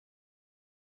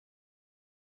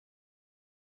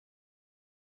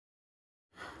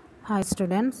Hi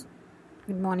students,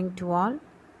 good morning to all.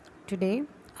 Today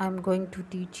I am going to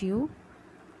teach you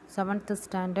 7th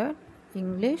standard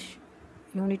English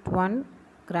Unit 1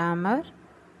 Grammar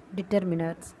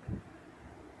Determinants.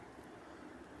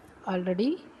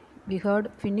 Already we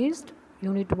heard finished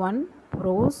Unit 1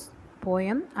 Prose,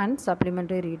 Poem and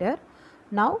Supplementary Reader.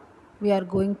 Now we are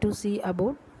going to see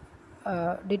about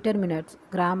determinants,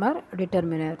 grammar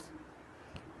determinants.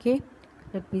 Okay,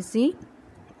 let me see.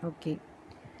 Okay.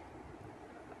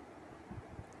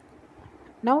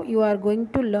 Now you are going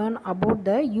to learn about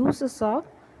the uses of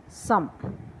some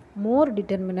more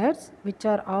determinants which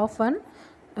are often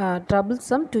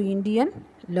troublesome to Indian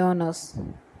learners.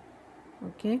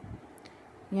 Okay,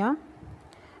 yeah.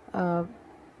 Uh,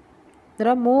 there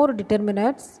are more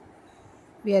determinants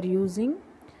we are using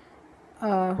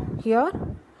here.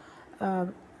 Uh,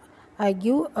 I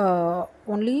give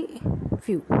only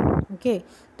few. Okay,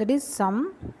 that is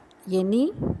some,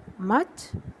 any, much,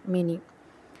 many.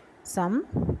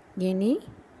 Some, any,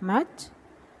 much,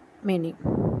 many.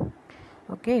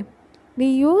 Okay, we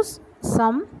use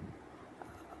some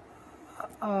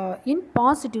in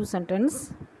positive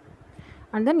sentence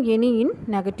and then any in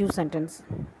negative sentence.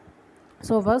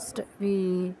 So first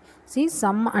we see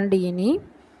some and any.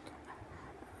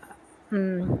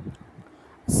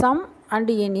 Some and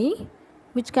any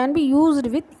which can be used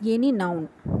with any noun.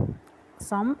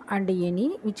 Some and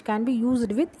any which can be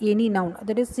used with any noun,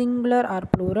 that is singular or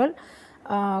plural,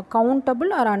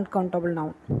 countable or uncountable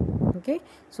noun. Okay,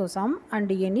 so some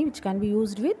and any which can be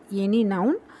used with any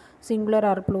noun, singular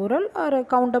or plural, or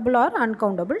countable or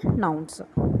uncountable nouns.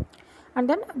 And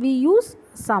then we use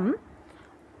some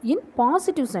in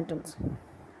positive sentence.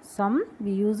 Some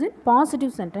we use in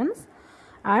positive sentence,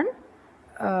 and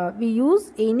we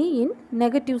use any in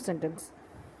negative sentence.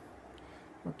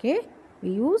 Okay,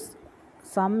 we use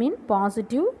some in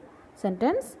positive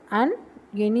sentence and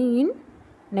any in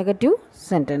negative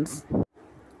sentence.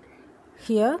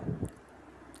 Here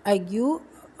I give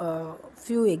a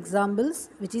few examples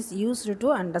which is used to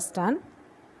understand.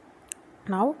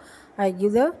 Now I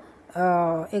give the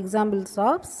examples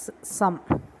of some.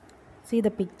 See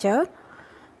the picture.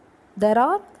 There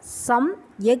are some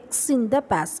eggs in the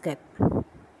basket.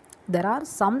 There are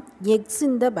some eggs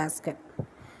in the basket.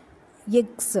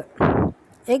 Eggs.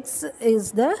 Eggs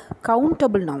is the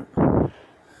countable noun.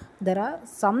 There are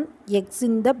some eggs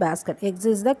in the basket. Eggs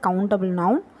is the countable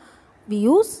noun. We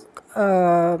use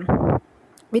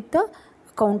with the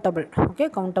countable. Okay,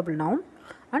 countable noun.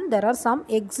 And there are some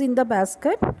eggs in the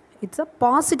basket. It's a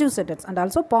positive sentence and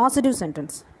also positive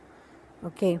sentence.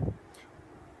 Okay.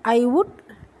 I would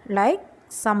like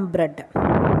some bread.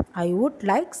 I would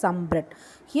like some bread.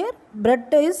 Here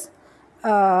bread is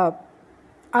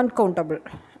uncountable.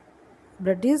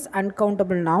 Bread is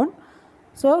uncountable noun.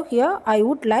 So here I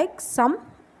would like some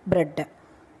bread.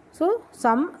 So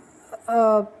some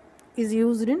is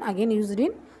used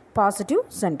in positive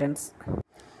sentence.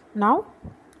 Now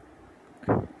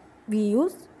we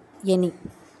use any.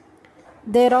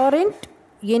 There aren't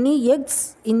any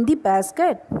eggs in the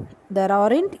basket. There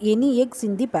aren't any eggs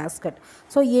in the basket.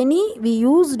 So any we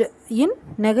used in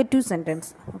negative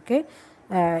sentence. Okay,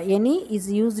 any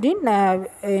is used in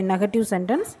negative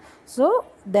sentence. So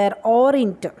there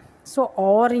aren't. So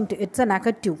aren't, it's a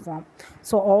negative form.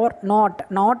 So or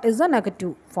not is a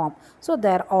negative form. So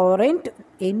there aren't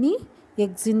any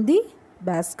eggs in the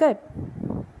basket.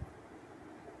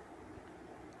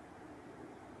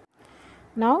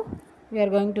 Now we are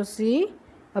going to see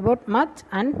about much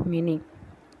and many.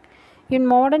 In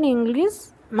modern English,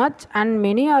 much and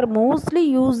many are mostly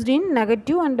used in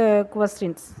negative and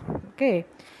questions. Okay,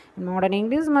 in modern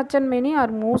English, much and many are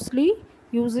mostly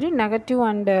used in negative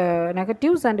and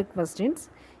negatives and questions.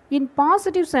 In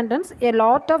positive sentence, a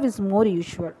lot of is more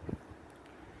usual.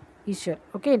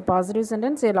 Okay, in positive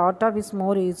sentence, a lot of is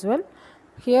more usual.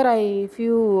 Here I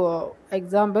few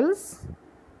examples.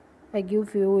 I give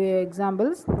few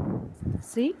examples.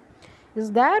 See,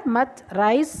 is there much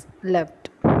rice left?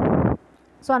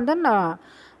 So and then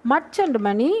much and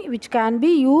many which can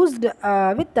be used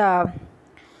with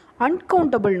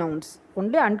uncountable nouns.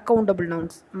 Only uncountable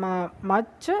nouns.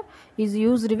 Much is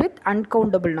used with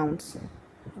uncountable nouns.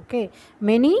 Okay,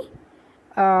 many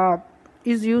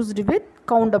is used with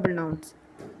countable nouns.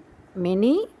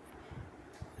 Many,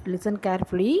 listen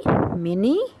carefully,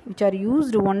 many which are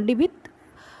used only with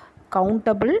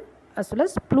countable as well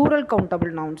as plural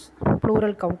countable nouns.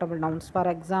 Plural countable nouns. For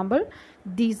example,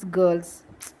 these girls,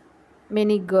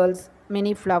 many girls,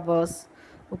 many flowers.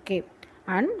 Okay,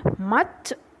 and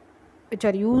much which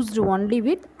are used only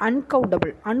with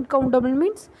uncountable. Uncountable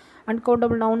means,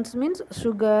 uncountable nouns means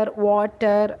sugar,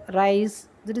 water, rice,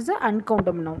 That is an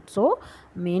uncountable noun. So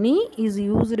many is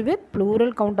used with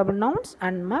plural countable nouns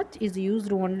and much is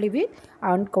used only with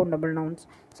uncountable nouns.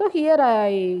 So here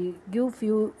I give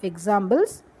few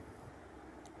examples.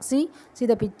 See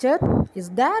the picture. Is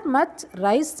there much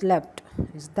rice left?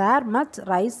 Is there much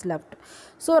rice left?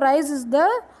 So rice is the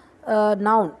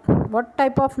noun. What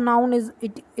type of noun is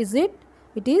it?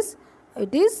 It is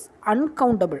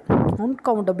uncountable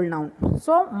noun.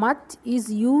 So much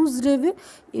is used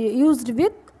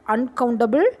with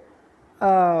uncountable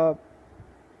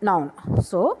noun.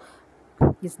 So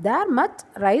is there much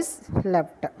rice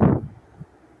left?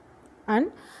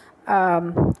 And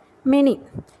many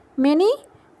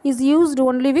is used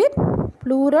only with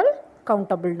plural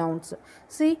countable nouns.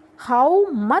 See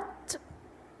how much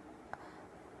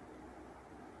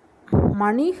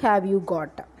money have you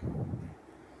got?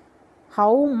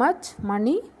 How much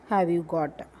money have you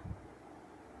got?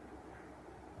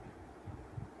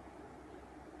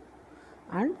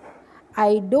 And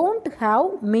I don't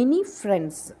have many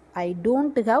friends. I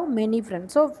don't have many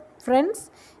friends. So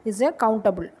friends is a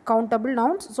countable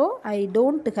nouns. So I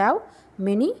don't have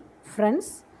many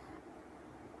friends.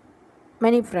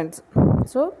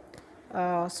 So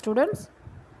students,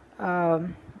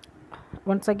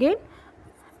 once again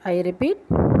I repeat,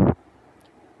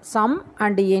 some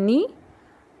and any,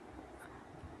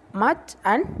 much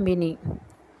and many.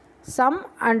 Some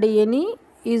and any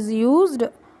is used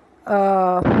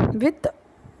with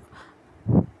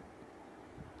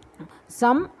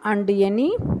some and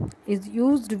any is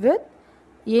used with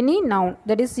any noun,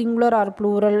 that is singular or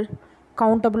plural,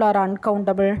 countable or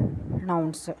uncountable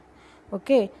nouns.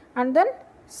 Okay, and then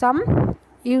some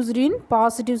used in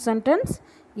positive sentence,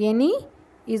 any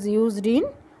is used in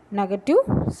negative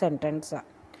sentence,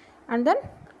 and then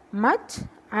much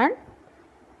and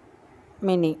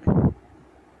many.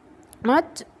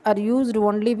 Much are used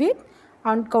only with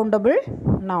uncountable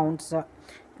nouns.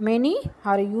 Many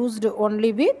are used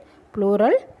only with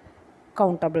plural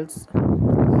countables.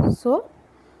 So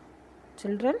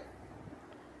children,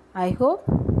 I hope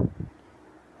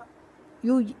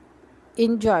you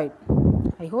enjoyed.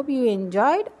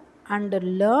 And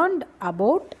learned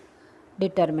about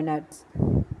determinants.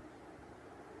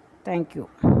 Thank you.